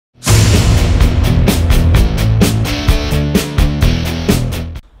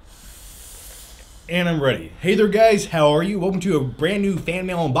And I'm ready. Hey there guys, how are you? Welcome to a brand new fan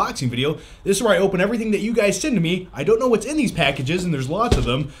mail unboxing video. This is where I open everything that you guys send to me. I don't know what's in these packages, and there's lots of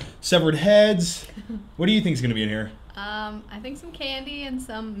them. Severed heads. What do you think is going to be in here? I think some candy and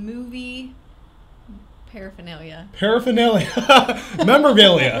some movie paraphernalia. Paraphernalia.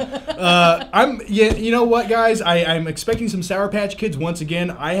 Memorabilia. You know what guys? I'm expecting some Sour Patch Kids once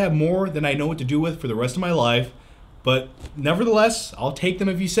again. I have more than I know what to do with for the rest of my life. But nevertheless, I'll take them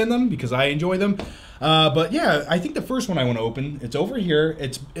if you send them because I enjoy them. But yeah, I think the first one I want to open, it's over here.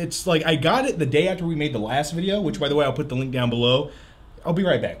 It's like I got it the day after we made the last video, which by the way, I'll put the link down below. I'll be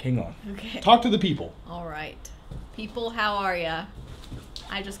right back. Hang on. Okay. Talk to the people. All right. People, how are ya?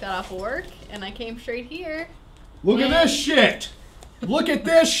 I just got off work and I came straight here. Look at this shit. Look at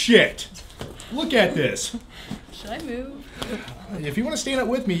this shit. Look at this. Should I move? If you want to stand up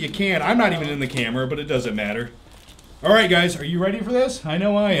with me, you can. I'm not even in the camera, but it doesn't matter. All right, guys, are you ready for this? I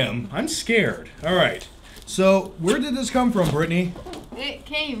know I am. I'm scared. All right. So, where did this come from, Brittany? It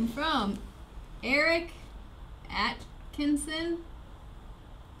came from Eric Atkinson,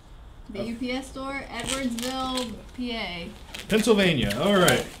 the UPS store, Edwardsville, PA. Pennsylvania. All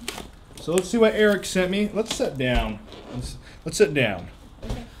right. So let's see what Eric sent me. Let's sit down. Let's sit down.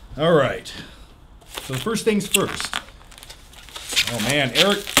 Okay. All right. So first things first. Oh man,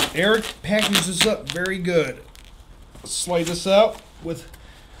 Eric packages this up very good. Let's slide this out with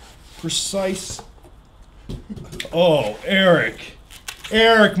precise. Oh, Eric.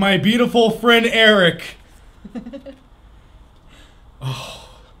 Eric, my beautiful friend Eric. Oh.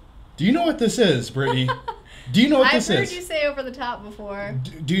 Do you know what this is, Brittany? Do you know what this is? I've heard you say over the top before.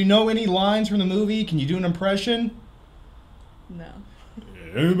 Do you know any lines from the movie? Can you do an impression? No.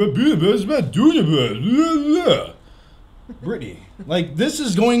 Brittany, like this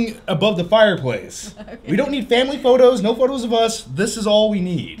is going above the fireplace. Okay. We don't need family photos, no photos of us. This is all we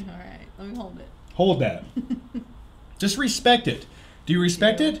need. All right, let me hold it. Hold that. Just respect it. Do you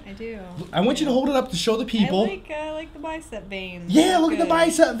respect it? I do. I want you to hold it up to show the people. I like the bicep vein. Yeah, look at the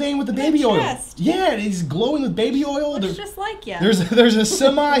bicep vein with the baby oil. Chest. Yeah, he's glowing with baby oil. Looks just like you. There's a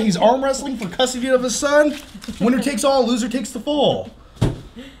semi. He's arm wrestling for custody of his son. Winner takes all, loser takes the fall.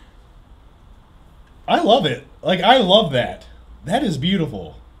 I love it. Like, I love that. That is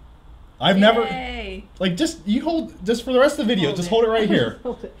beautiful. I've never... Like, just for the rest of the video, just hold it right here.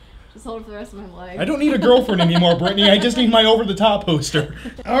 Hold it. Just hold it for the rest of my life. I don't need a girlfriend anymore, Brittany. I just need my over-the-top poster.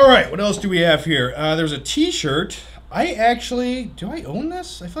 All right, what else do we have here? There's a T-shirt. Do I own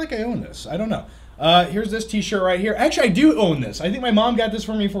this? I feel like I own this. I don't know. Here's this T-shirt right here. Actually, I do own this. I think my mom got this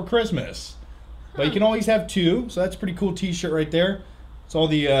for me for Christmas. But you can always have two, so that's a pretty cool T-shirt right there. It's all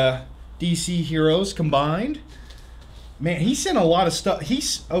the DC heroes combined. Man, he sent a lot of stuff.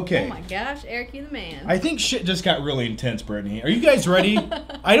 Okay. Oh my gosh, Eric, you the man. I think shit just got really intense, Brittany. Are you guys ready?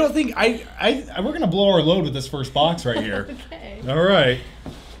 I don't think we're gonna blow our load with this first box right here. Okay. All right.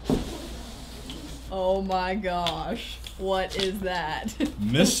 Oh my gosh, what is that?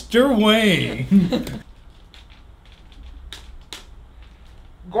 Mr. Wayne.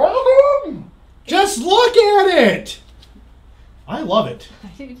 Just look at it. I love it. I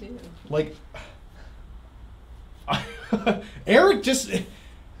do too. Like. Eric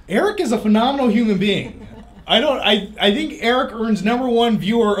is a phenomenal human being. I think Eric earns #1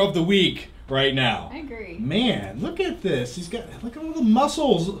 viewer of the week right now. I agree. Man, look at this. Look at all the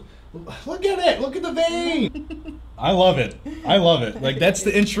muscles. Look at it. Look at the vein. I love it. I love it. Like that's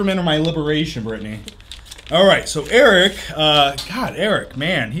the instrument of my liberation, Brittany. All right, so Eric, God, Eric,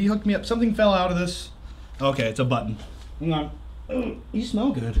 man, he hooked me up. Something fell out of this. Okay, it's a button. Hang on. You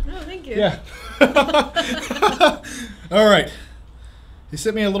smell good. Oh, thank you. Yeah. All right. He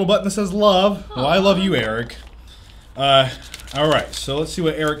sent me a little button that says love. Well, I love you, Eric. All right. So let's see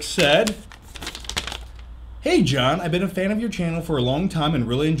what Eric said. Hey, John. I've been a fan of your channel for a long time and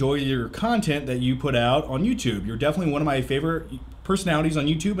really enjoy your content that you put out on YouTube. You're definitely one of my favorite personalities on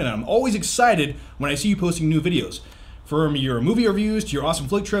YouTube, and I'm always excited when I see you posting new videos. From your movie reviews to your awesome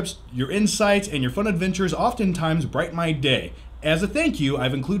flick trips, your insights and your fun adventures oftentimes brighten my day. As a thank you,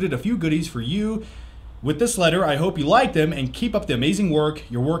 I've included a few goodies for you with this letter. I hope you like them and keep up the amazing work.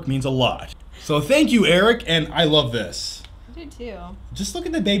 Your work means a lot. So thank you, Eric, and I love this. I do too. Just look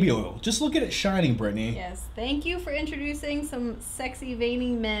at the baby oil. Just look at it shining, Brittany. Yes, thank you for introducing some sexy,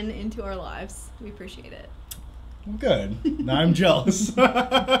 veiny men into our lives. We appreciate it. Good. Now I'm jealous.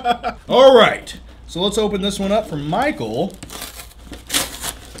 All right. So let's open this one up from Michael.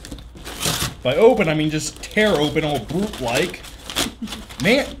 By open, I mean just tear open all brute-like.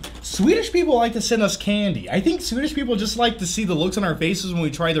 Man, Swedish people like to send us candy. I think Swedish people just like to see the looks on our faces when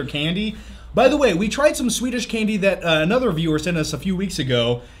we try their candy. By the way, we tried some Swedish candy that another viewer sent us a few weeks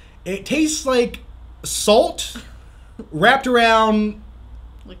ago. It tastes like salt wrapped around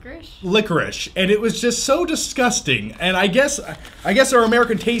licorice, and it was just so disgusting. And I guess our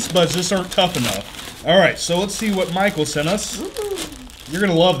American taste buds just aren't tough enough. All right, so let's see what Michael sent us. Ooh. You're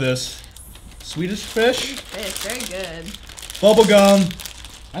gonna love this. Swedish fish. Fish, very good. Bubble gum.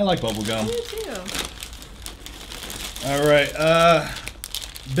 I like bubble gum. Me too. All right,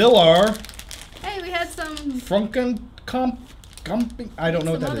 Bill R. Hey, we had some. I don't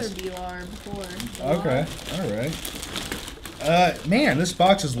know what that is. Some other BLR before. Okay, all right. Man, this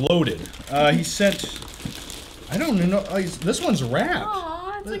box is loaded. He sent. I don't know. This one's wrapped.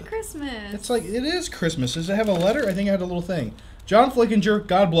 Aw, it's like Christmas. It's like it is Christmas. Does it have a letter? I think I had a little thing. John Flickinger,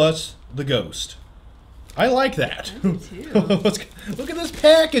 God bless the ghost. I like that. I do too. Look at this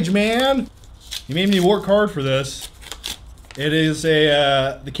package, man. He made me work hard for this. It is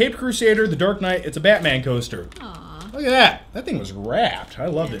the Caped Crusader, the Dark Knight. It's a Batman coaster. Aw. Look at that. That thing was wrapped. I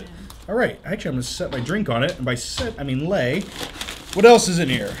loved it. All right. Actually, I'm going to set my drink on it. And by set, I mean lay. What else is in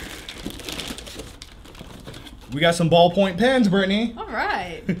here? We got some ballpoint pens, Brittany. All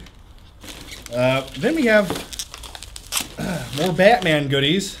right. Then we have more Batman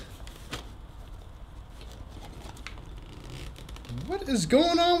goodies. What is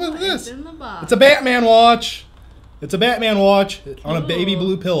going on with this? In the box? It's a Batman watch. It's a Batman watch on a baby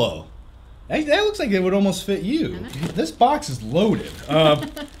blue pillow. That looks like it would almost fit you. This box is loaded.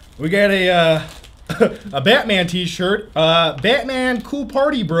 We got a Batman t-shirt. Batman Cool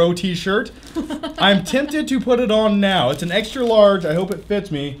Party Bro t-shirt. I'm tempted to put it on now. It's an extra large. I hope it fits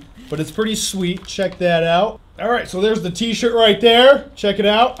me. But it's pretty sweet. Check that out. Alright, so there's the t-shirt right there. Check it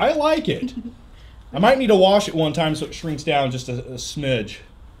out. I like it. I might need to wash it one time so it shrinks down just a smidge.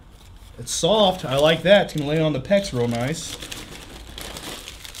 It's soft. I like that. It's going to lay on the pecs real nice.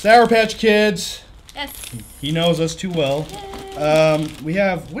 Sour Patch Kids. Yes. He knows us too well. We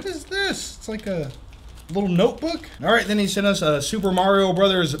have, what is this? It's like a little notebook. All right, then he sent us a Super Mario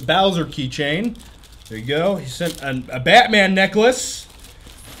Brothers Bowser keychain. There you go. He sent a Batman necklace.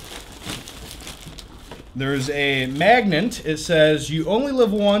 There's a magnet. It says, you only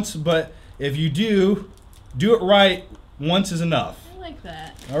live once, but if you do it right. Once is enough. I like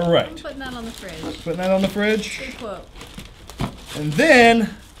that. All right. I'm putting that on the fridge. Putting that on the fridge. Good quote. And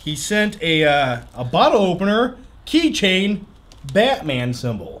then he sent a bottle opener keychain Batman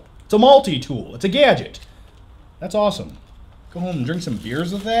symbol. It's a multi-tool. It's a gadget. That's awesome. Go home and drink some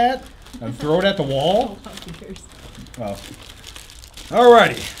beers with that and throw it at the wall. Oh.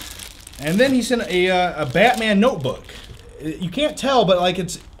 Alrighty. And then he sent a Batman notebook. You can't tell, but like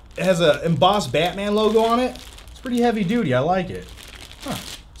it has a embossed Batman logo on it. It's pretty heavy duty. I like it. Huh.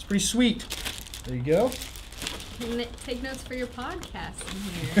 It's pretty sweet. There you go. Take notes for your podcast in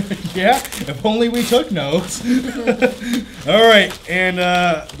here. Yeah, if only we took notes. All right, and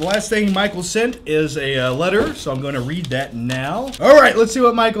the last thing Michael sent is a letter, so I'm going to read that now. All right, let's see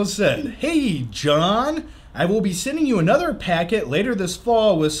what Michael said. Hey, John, I will be sending you another packet later this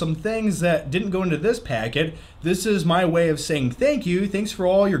fall with some things that didn't go into this packet. This is my way of saying thank you. Thanks for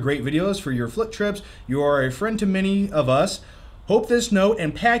all your great videos, for your flick trips. You are a friend to many of us. Hope this note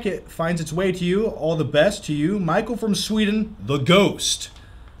and packet finds its way to you. All the best to you. Michael from Sweden, the ghost.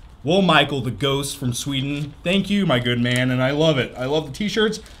 Well, Michael, the ghost from Sweden, thank you, my good man, and I love it. I love the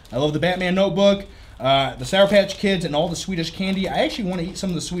t-shirts. I love the Batman notebook, the Sour Patch Kids, and all the Swedish candy. I actually want to eat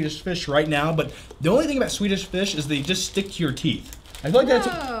some of the Swedish fish right now, but the only thing about Swedish fish is they just stick to your teeth. I feel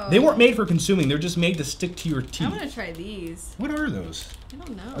like they weren't made for consuming. They're just made to stick to your teeth. I want to try these. What are those? I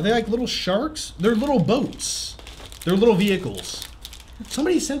don't know. Are they like little sharks? They're little boats. They're little vehicles.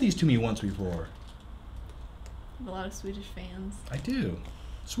 Somebody sent these to me once before. I have a lot of Swedish fans. I do.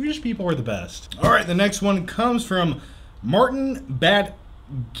 Swedish people are the best. All right, the next one comes from Martin Batagilino.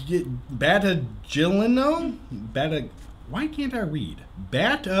 Why can't I read?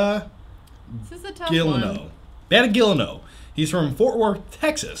 This is a tough one. Batagilino. He's from Fort Worth,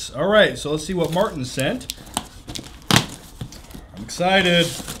 Texas. All right, so let's see what Martin sent. I'm excited.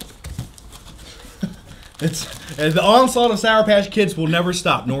 The onslaught of Sour Patch Kids will never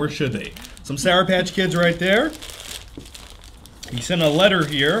stop, nor should they. Some Sour Patch Kids right there. He sent a letter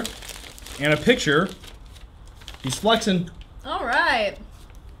here and a picture. He's flexing. All right.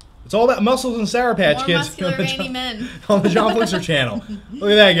 It's all about muscles and Sour Patch More Kids muscular veiny men. on the John Flixer channel.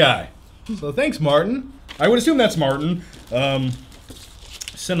 Look at that guy. So thanks, Martin. I would assume that's Martin.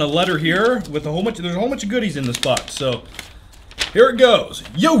 Sent a letter here with a whole bunch. There's a whole bunch of goodies in this box. So. Here it goes.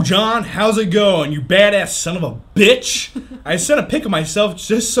 Yo, John, how's it going, you badass son of a bitch? I sent a pic of myself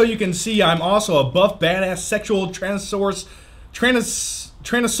just so you can see I'm also a buff, badass, sexual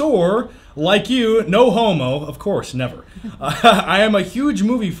Tyrannosaur, like you, no homo, of course, never. I am a huge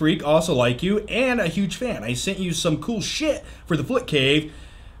movie freak, also like you, and a huge fan. I sent you some cool shit for the Flick Cave.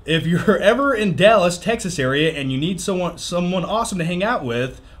 If you're ever in Dallas, Texas area, and you need someone awesome to hang out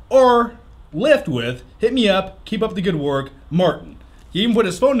with or lift with, hit me up. Keep up the good work, Martin. He even put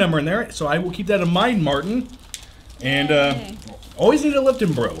his phone number in there, so I will keep that in mind, Martin. And always need a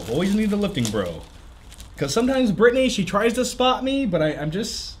lifting bro. Always need a lifting bro. Because sometimes Brittany, she tries to spot me, but I'm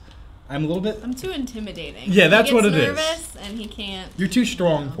a little bit... I'm too intimidating. Yeah, that's what it is. He gets nervous and he can't... You're too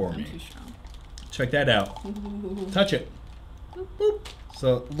strong for me. I'm too strong. Check that out. Ooh. Touch it. Boop, boop.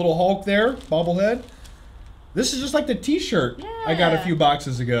 So, little Hulk there, bobblehead. This is just like the t-shirt I got a few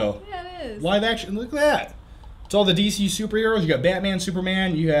boxes ago. Yeah, it is. Live action, look at that. It's all the DC superheroes. You got Batman,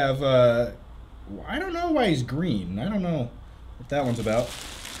 Superman. You have, I don't know why he's green. I don't know what that one's about.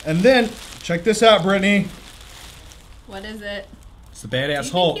 And then, check this out, Brittany. What is it? It's the badass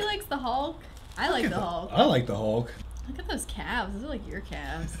Do Hulk. you think he likes the Hulk? I like the Hulk. I like the Hulk. Look at those calves. Those are like your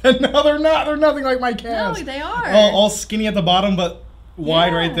calves. No, they're not. They're nothing like my calves. No, they are. All skinny at the bottom, but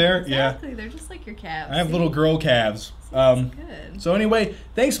wide right there. Exactly. Yeah. They're just like your calves. I have little girl calves. That's good. So anyway,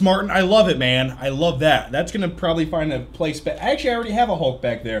 thanks, Martin. I love it, man. I love that. That's going to probably find a place back. Actually, I already have a Hulk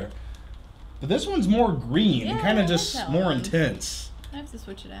back there. But this one's more green and kind of just more intense. I have to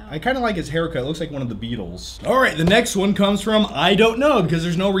switch it out. I kind of like his haircut. It looks like one of the Beatles. All right, the next one comes from I don't know because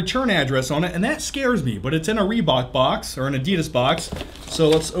there's no return address on it, and that scares me. But it's in a Reebok box or an Adidas box. So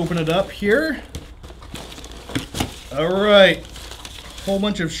let's open it up here. All right. Whole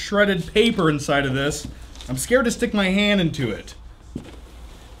bunch of shredded paper inside of this. I'm scared to stick my hand into it.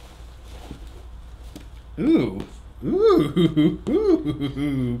 Ooh. Ooh.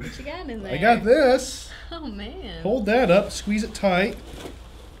 Ooh. What you got in there? I got this. Oh, man. Hold that up. Squeeze it tight.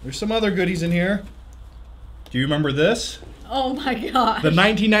 There's some other goodies in here. Do you remember this? Oh, my gosh. The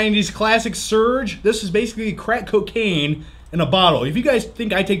 1990s classic Surge. This is basically crack cocaine in a bottle. If you guys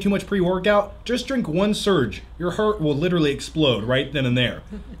think I take too much pre-workout, just drink one Surge. Your heart will literally explode right then and there.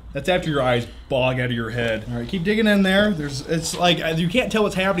 That's after your eyes bog out of your head. All right, keep digging in there. It's like you can't tell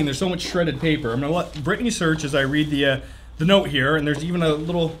what's happening. There's so much shredded paper. I'm gonna let Brittany search as I read the note here, and there's even a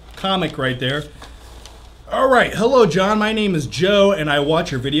little comic right there. All right, hello, John. My name is Joe, and I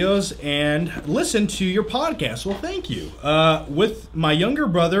watch your videos and listen to your podcast. Well, thank you. With my younger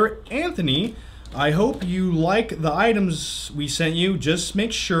brother, Anthony, I hope you like the items we sent you. Just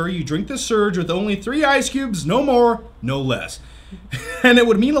make sure you drink the Surge with only 3 ice cubes, no more, no less. And it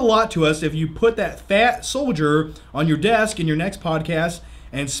would mean a lot to us if you put that fat soldier on your desk in your next podcast.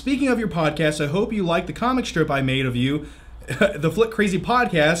 And speaking of your podcast, I hope you like the comic strip I made of you, the Flick Crazy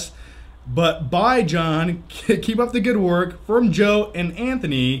Podcast. But bye, John. Keep up the good work. From Joe and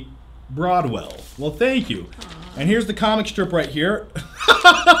Anthony Broadwell. Well, thank you. And here's the comic strip right here.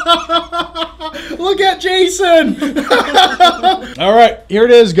 Look at Jason. All right, here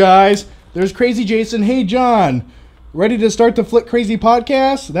it is, guys. There's Crazy Jason. Hey, John. Ready to start the Flick Crazy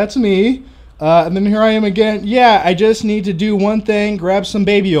Podcast? That's me. And then here I am again. Yeah, I just need to do one thing. Grab some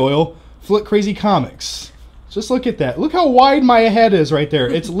baby oil. Flick Crazy Comics. Just look at that. Look how wide my head is right there.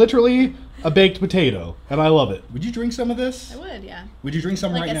 It's literally a baked potato, and I love it. Would you drink some of this? I would, yeah. Would you drink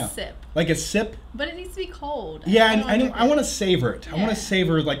some right now? Like a sip. Like a sip? But it needs to be cold. Yeah, I want to savor it. Yeah. I want to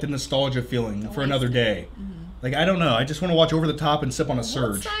savor like the nostalgia feeling for another day. Like, I don't know. I just want to watch Over the Top and sip on a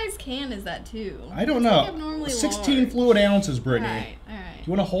Surge. What size can is that, too? I don't know. Abnormally 16 large. fluid ounces, Brittany. All right.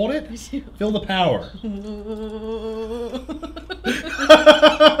 Do you want to hold it? Feel the power.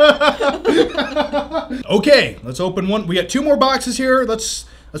 Okay, let's open one. We got 2 more boxes here. Let's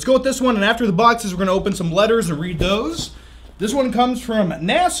go with this one, and after the boxes, we're going to open some letters and read those. This one comes from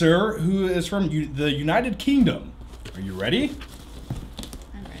Nasser, who is from the United Kingdom. Are you ready?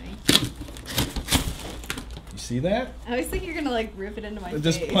 I'm ready. You see that? I always think you're going to, like, rip it into my face.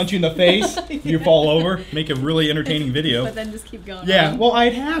 Just punch you in the face, you fall over, make a really entertaining video. But then just keep going. Yeah, on. well,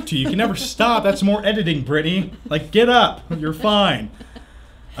 I'd have to. You can never stop. That's more editing, Brittany. Like, get up. You're fine.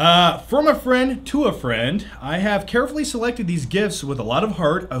 From a friend to a friend, I have carefully selected these gifts with a lot of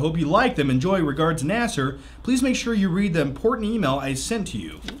heart. I hope you like them. Enjoy. Regards, Nasser. Please make sure you read the important email I sent to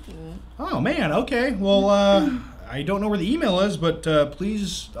you. Oh, man. Okay. Well, I don't know where the email is, but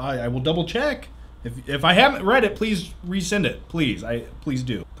please, I will double check. If I haven't read it, please resend it. Please. Please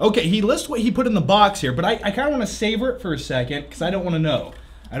do. Okay, he lists what he put in the box here, but I kind of want to savor it for a second because I don't want to know.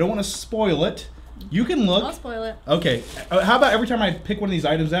 I don't want to spoil it. You can look. I'll spoil it. Okay. How about every time I pick one of these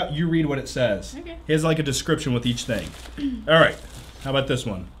items out, you read what it says. Okay. He has like a description with each thing. All right. How about this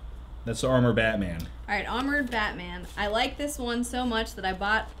one? That's the Armor Batman. All right, Armored Batman. I like this one so much that I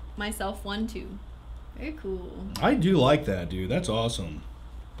bought myself one too. Very cool. I do like that, dude. That's awesome.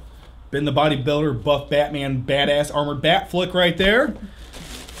 Ben the Bodybuilder, buff Batman, badass armored bat flick right there.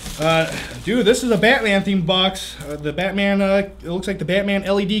 Dude, this is a Batman themed box. The Batman, it looks like the Batman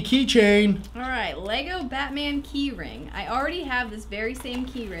LED keychain. Alright, Lego Batman keyring. I already have this very same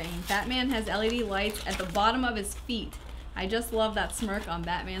keyring. Batman has LED lights at the bottom of his feet. I just love that smirk on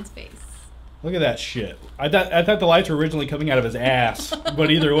Batman's face. Look at that shit. I thought the lights were originally coming out of his ass, but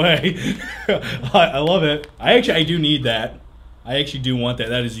either way, I love it. I do need that. I actually do want that.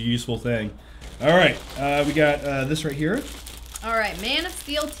 That is a useful thing. Alright, we got this right here. Alright, Man of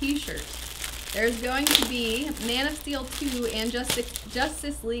Steel t-shirt. There's going to be Man of Steel 2 and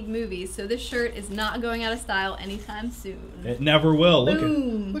Justice League movies, so this shirt is not going out of style anytime soon. It never will.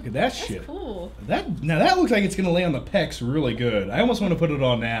 Boom. Look at that shit. Cool. Now that looks like it's going to lay on the pecs really good. I almost want to put it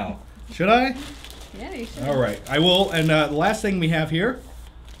on now. Should I? Yeah, you should. Alright, I will. And the last thing we have here.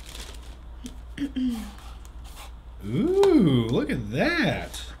 Ooh, look at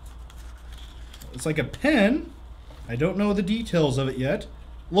that. It's like a pen. I don't know the details of it yet.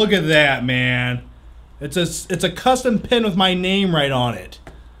 Look at that, man. It's a custom pen with my name right on it.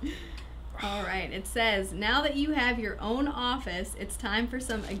 Alright, it says, now that you have your own office, it's time for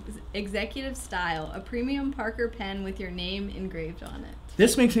some executive style. A premium Parker pen with your name engraved on it.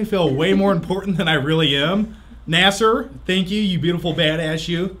 This makes me feel way more important than I really am. Nasser, thank you, you beautiful badass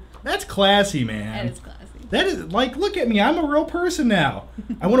you. That's classy, man. That is classy. That is, like, look at me. I'm a real person now.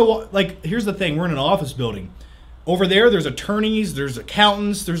 I want to, like, here's the thing. We're in an office building. Over there's attorneys, there's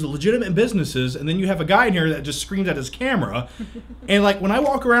accountants, there's legitimate businesses, and then you have a guy in here that just screams at his camera. And, like, when I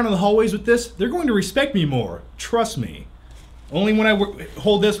walk around in the hallways with this, they're going to respect me more. Trust me. Only when I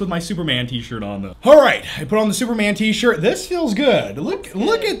hold this with my Superman t-shirt on, though. All right, I put on the Superman t-shirt. This feels good. Look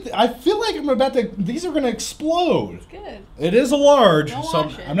at, I feel like I'm about to, these are going to explode. It's good. It is a large, Don't so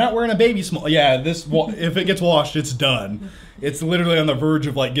wash it. I'm not wearing a baby small. Yeah, this, if it gets washed, it's done. It's literally on the verge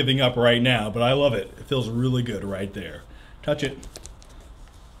of, like, giving up right now, but I love it. It feels really good right there. Touch it.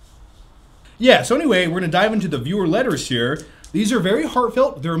 Yeah, so anyway, we're going to dive into the viewer letters here. These are very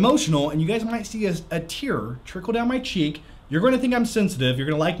heartfelt, they're emotional, and you guys might see a tear trickle down my cheek. You're going to think I'm sensitive. You're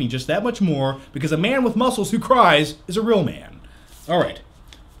going to like me just that much more because a man with muscles who cries is a real man. All right.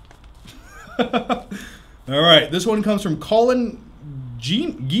 All right. This one comes from Colin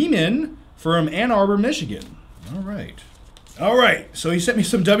Geenan from Ann Arbor, Michigan. All right. All right. So he sent me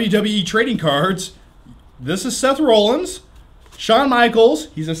some WWE trading cards. This is Seth Rollins, Shawn Michaels.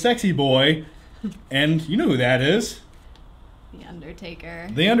 He's a sexy boy. And you know who that is. The Undertaker.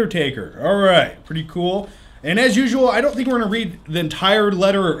 The Undertaker. All right. Pretty cool. And as usual, I don't think we're going to read the entire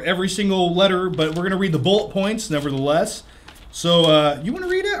letter or every single letter, but we're going to read the bullet points nevertheless. So, you want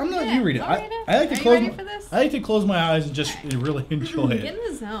to read it? I'm not. Yeah, you read it. I'll read it. I like to Are you close. ready for this? I like to close my eyes and just really enjoy Get it.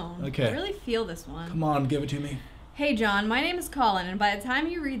 in the zone. Okay. I really feel this one. Come on, give it to me. Hey John, my name is Colin, and by the time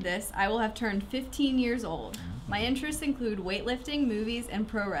you read this, I will have turned 15 years old. My interests include weightlifting, movies, and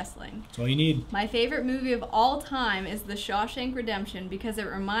pro wrestling. That's all you need. My favorite movie of all time is The Shawshank Redemption because it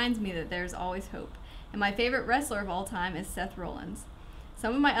reminds me that there's always hope. And my favorite wrestler of all time is Seth Rollins.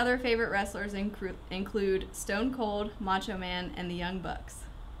 Some of my other favorite wrestlers include Stone Cold, Macho Man, and the Young Bucks. Is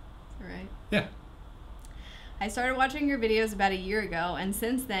that right? Yeah. I started watching your videos about a year ago, and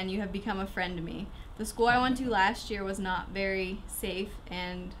since then you have become a friend to me. The school I went to last year was not very safe.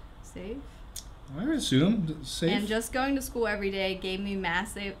 I would assume safe. And just going to school every day gave me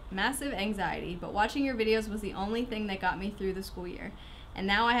massive anxiety, but watching your videos was the only thing that got me through the school year. And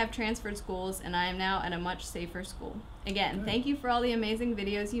now I have transferred schools, and I am now at a much safer school. Again, thank you for all the amazing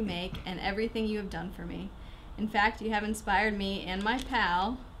videos you make and everything you have done for me. In fact, you have inspired me and my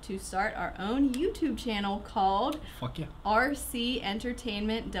pal to start our own YouTube channel called Fuck yeah. RC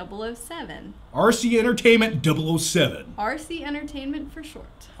Entertainment 007. RC Entertainment 007. RC Entertainment for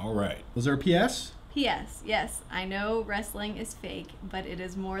short. All right. Was there a PS? P.S. Yes, I know wrestling is fake, but it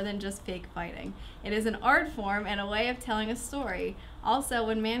is more than just fake fighting. It is an art form and a way of telling a story. Also,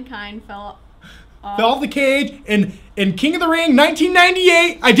 when mankind fell off the cage in King of the Ring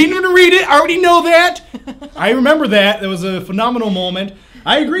 1998. I didn't even read it. I already know that. I remember that. That was a phenomenal moment.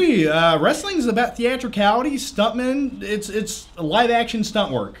 I agree. Wrestling is about theatricality, stuntmen. It's a live action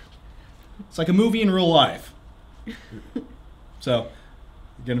stunt work. It's like a movie in real life. So,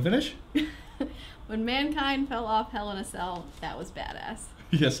 you gonna finish? When mankind fell off Hell in a Cell, that was badass.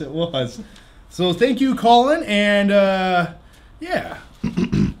 Yes, it was. So thank you, Colin, and yeah.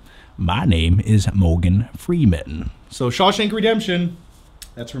 My name is Morgan Freeman. So Shawshank Redemption.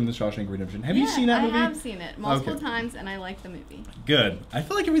 That's from the Shawshank Redemption. Have you seen that movie? I have seen it multiple times, and I like the movie. Good. I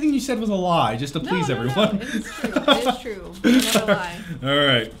feel like everything you said was a lie, just to please everyone. No, it is true. It is true. I never lie. All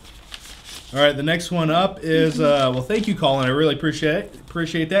right. All right, the next one up is, well, thank you, Colin. I really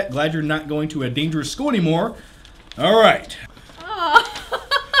appreciate that. Glad you're not going to a dangerous school anymore. All right.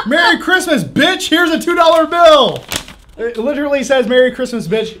 Merry Christmas, bitch. Here's a $2 bill. It literally says Merry Christmas,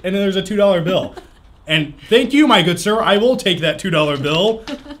 bitch, and then there's a $2 bill. And thank you, my good sir. I will take that $2 bill.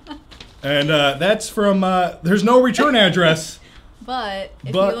 And that's from, there's no return address. But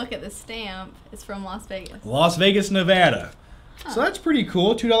if you look at the stamp, it's from Las Vegas. Las Vegas, Nevada. So that's pretty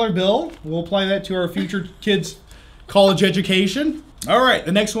cool. $2 bill. We'll apply that to our future kids' college education. All right,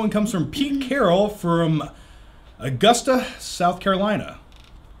 the next one comes from Pete Carroll from Augusta, South Carolina.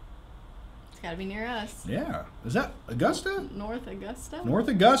 It's got to be near us. Yeah. Is that Augusta? North Augusta? North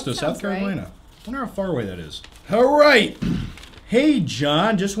Augusta, South Carolina. Right. I wonder how far away that is. All right. Hey,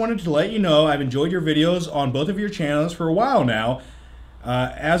 John. Just wanted to let you know I've enjoyed your videos on both of your channels for a while now.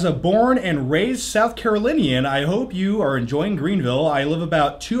 As a born and raised South Carolinian, I hope you are enjoying Greenville. I live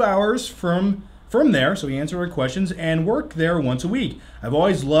about 2 hours from there, so we answer our questions and work there once a week. I've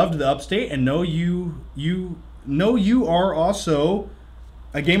always loved the upstate and know you are also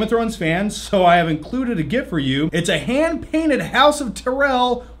a Game of Thrones fan, so I have included a gift for you. It's a hand-painted House of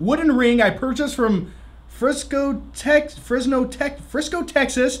Tyrell wooden ring I purchased from Frisco, Texas.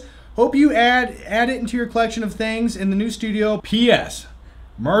 Hope you add it into your collection of things in the new studio. P.S.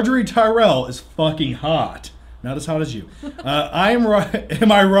 Marjorie Tyrell is fucking hot. Not as hot as you. I am right.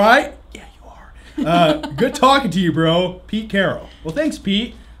 Am I right? Yeah, you are. Good talking to you, bro. Pete Carroll. Well, thanks,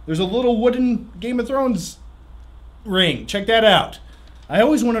 Pete. There's a little wooden Game of Thrones ring. Check that out. I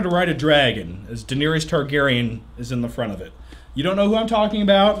always wanted to ride a dragon, as Daenerys Targaryen is in the front of it. You don't know who I'm talking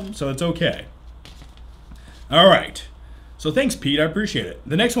about, so it's okay. All right. So thanks, Pete. I appreciate it.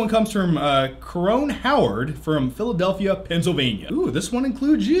 The next one comes from Corone Howard from Philadelphia, Pennsylvania. Ooh, this one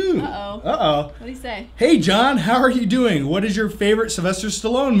includes you. Uh-oh. Uh-oh. What do you say? Hey, John. How are you doing? What is your favorite Sylvester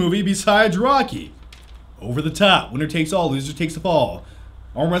Stallone movie besides Rocky? Over the Top. Winner takes all. Loser takes the fall.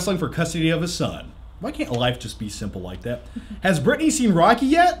 Arm wrestling for custody of his son. Why can't life just be simple like that? Has Brittany seen Rocky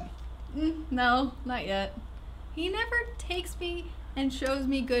yet? No, not yet. He never takes me and shows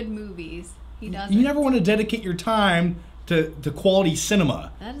me good movies. He doesn't. You never want to dedicate your time to quality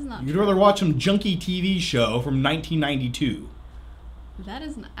cinema. That is not You'd true. rather watch some junky TV show from 1992. That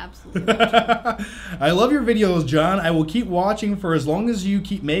is absolutely not true. I love your videos, John. I will keep watching for as long as you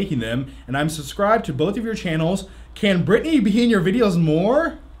keep making them, and I'm subscribed to both of your channels. Can Brittany be in your videos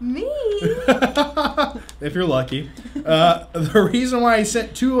more? Me? If you're lucky. The reason why I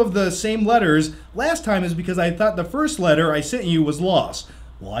sent 2 of the same letters last time is because I thought the first letter I sent you was lost.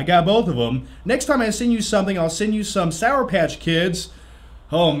 Well, I got both of them. Next time I send you something, I'll send you some Sour Patch Kids.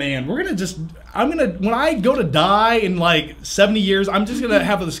 Oh man, when I go to die in like 70 years, I'm just gonna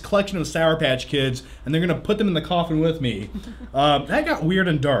have this collection of Sour Patch Kids, and they're gonna put them in the coffin with me. That got weird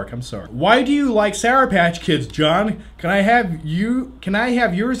and dark. I'm sorry. Why do you like Sour Patch Kids, John? Can I have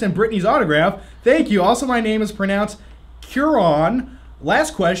yours and Brittany's autograph? Thank you. Also, my name is pronounced Curon.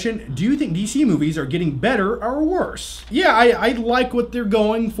 Last question, do you think DC movies are getting better or worse? Yeah, I like what they're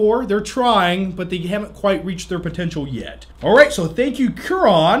going for. They're trying, but they haven't quite reached their potential yet. All right, so thank you,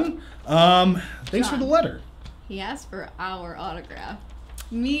 Curon. Thanks for the letter. He asked for our autograph.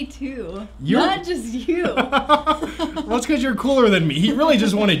 Me too. Not just you. Well, it's because you're cooler than me. He really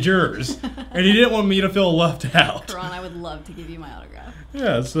just wanted yours, and he didn't want me to feel left out. Curon, I would love to give you my autograph.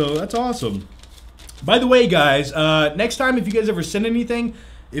 Yeah, so that's awesome. By the way, guys, next time if you guys ever send anything,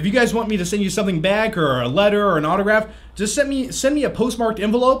 if you guys want me to send you something back or a letter or an autograph, just send me a postmarked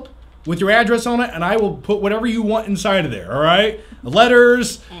envelope with your address on it, and I will put whatever you want inside of there, all right?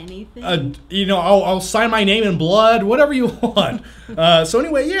 Letters. Anything. You know, I'll sign my name in blood, whatever you want. So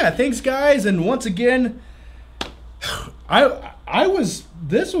anyway, yeah, thanks, guys. And once again,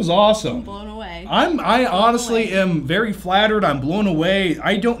 this was awesome. I'm blown away. I honestly am very flattered. I'm blown away.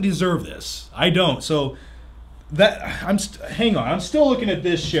 I don't deserve this. I don't. So hang on. I'm still looking at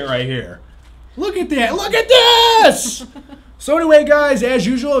this shit right here. Look at that. Look at this. So anyway, guys, as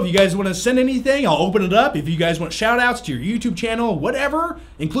usual, if you guys want to send anything, I'll open it up. If you guys want shout outs to your YouTube channel, whatever,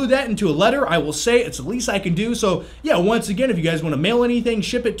 include that into a letter. I will say it's the least I can do. So yeah, once again, if you guys want to mail anything,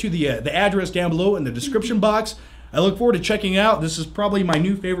 ship it to the address down below in the description box. I look forward to checking out. This is probably my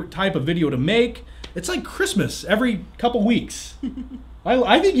new favorite type of video to make. It's like Christmas every couple weeks.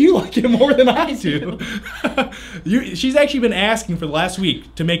 I think you like it more than I do. She's actually been asking for the last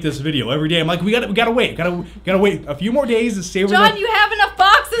week to make this video every day. I'm like, we gotta wait a few more days to savor. John, you have enough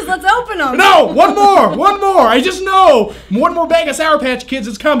boxes. Let's open them. No, one more. I just know one more bag of Sour Patch Kids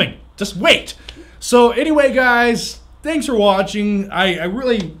is coming. Just wait. So anyway, guys, thanks for watching. I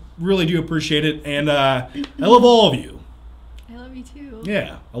really do appreciate it, and I love all of you. I love you too.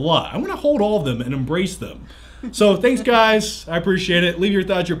 Yeah, a lot. I'm going to hold all of them and embrace them. So thanks, guys. I appreciate it. Leave your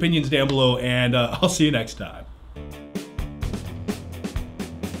thoughts, your opinions down below, and I'll see you next time.